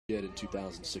did in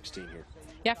 2016 here.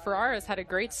 Yeah, Ferrara has had a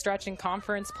great stretch in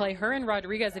conference play. Her and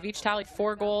Rodriguez have each tallied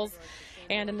 4 goals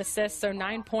and an assist, so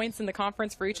 9 points in the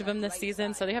conference for each of them this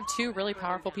season. So they have 2 really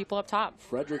powerful people up top.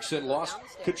 Fredrickson lost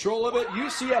control of it.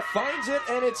 UCF finds it,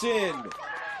 and it's in.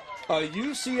 A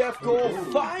UCF goal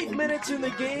 5 minutes in the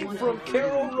game from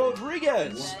Carol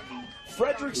Rodriguez.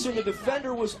 Fredrickson, the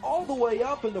defender, was all the way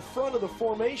up in the front of the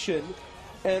formation,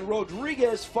 and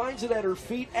Rodriguez finds it at her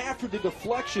feet after the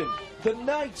deflection. The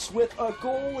Knights with a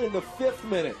goal in the 5th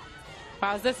minute.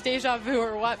 Wow, is this deja vu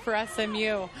or what for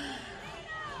SMU?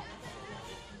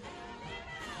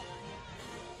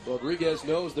 Rodriguez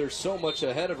knows there's so much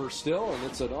ahead of her still, and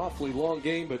it's an awfully long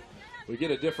game, but we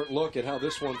get a different look at how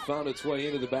this one found its way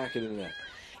into the back of the net.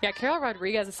 Yeah, Carol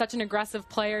Rodriguez is such an aggressive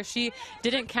player. She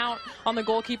didn't count on the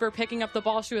goalkeeper picking up the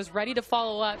ball. She was ready to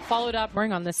followed up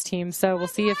on this team. So we'll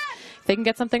see if they can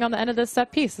get something on the end of this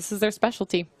set piece. This is their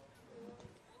specialty.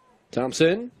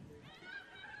 Thompson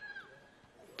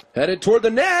headed toward the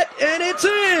net, and it's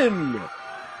in!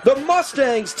 The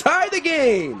Mustangs tie the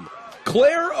game.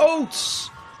 Claire Oates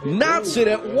knots it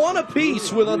at 1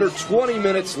 apiece with under 20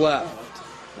 minutes left.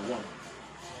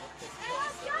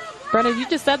 Brenna, you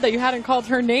just said that you hadn't called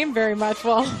her name very much.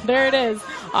 Well, there it is,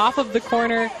 off of the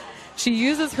corner. She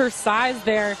uses her size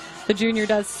there. The junior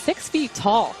does, 6 feet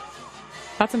tall.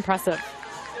 That's impressive.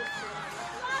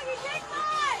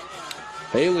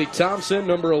 Haley Thompson,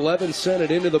 number 11, sent it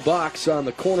into the box on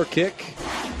the corner kick.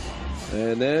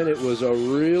 And then it was a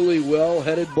really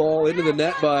well-headed ball into the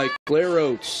net by Claire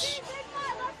Oates.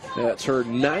 That's her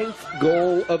 9th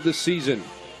goal of the season.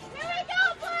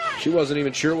 She wasn't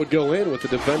even sure it would go in with the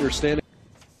defender standing.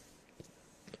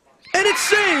 And it's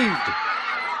saved!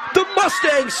 The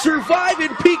Mustangs survive in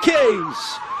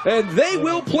PKs, and they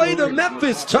will play the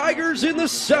Memphis Tigers in the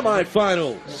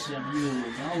semifinals. SMU will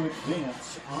now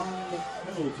advance on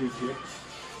penalty kicks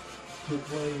to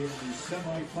play in the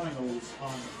semifinals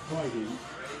on Friday.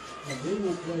 And they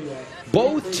will play at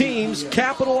Both teams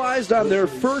capitalized on their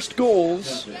first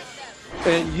goals,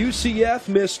 and UCF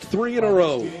missed 3 in a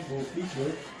row.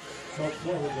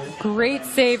 Great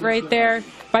save right there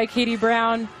by Katie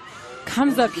Brown.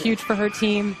 Comes up huge for her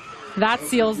team. That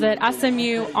seals it.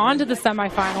 SMU on to the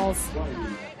semifinals.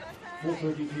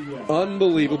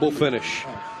 Unbelievable finish.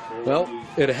 Well,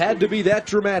 it had to be that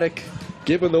dramatic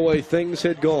given the way things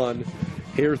had gone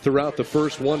here throughout the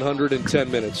first 110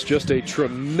 minutes. Just a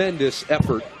tremendous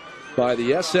effort by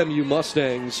the SMU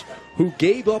Mustangs, who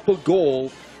gave up a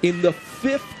goal in the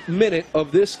 5th minute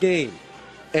of this game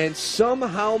and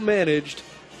somehow managed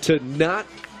to not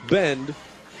bend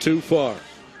too far.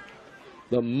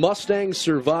 The Mustangs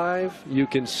survive. You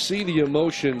can see the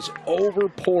emotions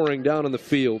overpouring down on the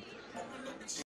field